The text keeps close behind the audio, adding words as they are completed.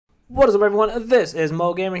What is up, everyone? This is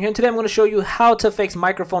Mo Gaming here, and today I'm going to show you how to fix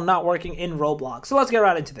microphone not working in Roblox. So let's get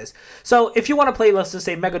right into this. So if you want to play, let's just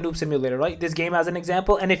say Mega Noob Simulator, right? This game as an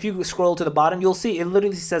example, and if you scroll to the bottom, you'll see it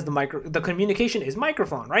literally says the communication is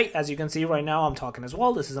microphone, right? As you can see right now, I'm talking as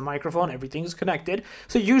well. This is a microphone. Everything is connected.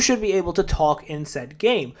 So you should be able to talk in said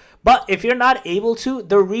game. But if you're not able to,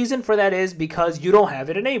 the reason for that is because you don't have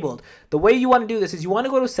it enabled. The way you want to do this is you want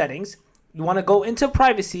to go to settings. You want to go into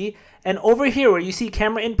privacy, and over here where you see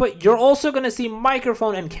camera input, you're also going to see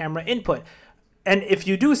microphone and camera input. And if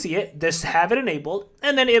you do see it, just have it enabled,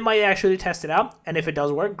 and then it might actually test it out. And if it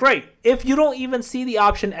does work, great. If you don't even see the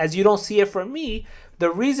option, as you don't see it from me,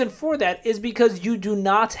 the reason for that is because you do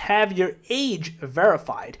not have your age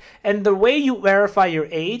verified. And the way you verify your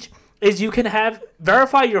age is you can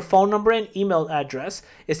verify your phone number and email address.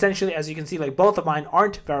 Essentially, as you can see, like both of mine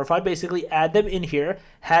aren't verified. Basically, add them in here,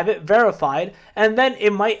 have it verified, and then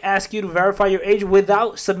it might ask you to verify your age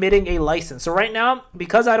without submitting a license. So right now,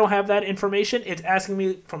 because I don't have that information, it's asking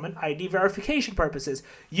me from an ID verification purposes.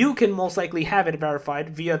 You can most likely have it verified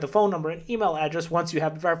via the phone number and email address once you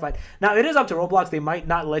have it verified. Now, it is up to Roblox. They might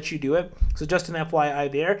not let you do it. So just an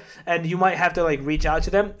FYI there. And you might have to like reach out to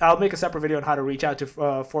them. I'll make a separate video on how to reach out to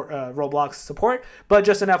Roblox support, but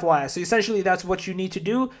just an FYI. So essentially, that's what you need to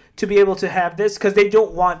do to be able to have this, because they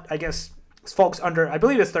don't want, I guess, folks under, I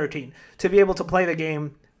believe it's 13, to be able to play the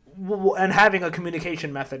game and having a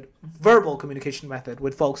communication method, verbal communication method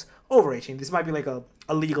with folks over 18. This might be like a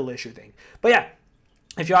legal issue thing. But yeah,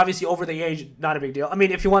 if you're obviously over the age, not a big deal. I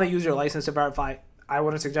mean, if you want to use your license to verify, I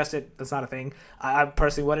wouldn't suggest it. That's not a thing. I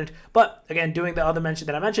personally wouldn't. But again, doing the other mention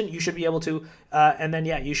that I mentioned, you should be able to. And then,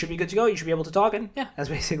 yeah, you should be good to go. You should be able to talk. And yeah, that's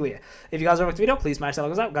basically it. If you guys like the video, please smash that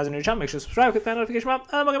like us out. Guys, are new to the channel, make sure to subscribe, click that notification bell,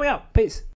 and I'm going to be out. Peace.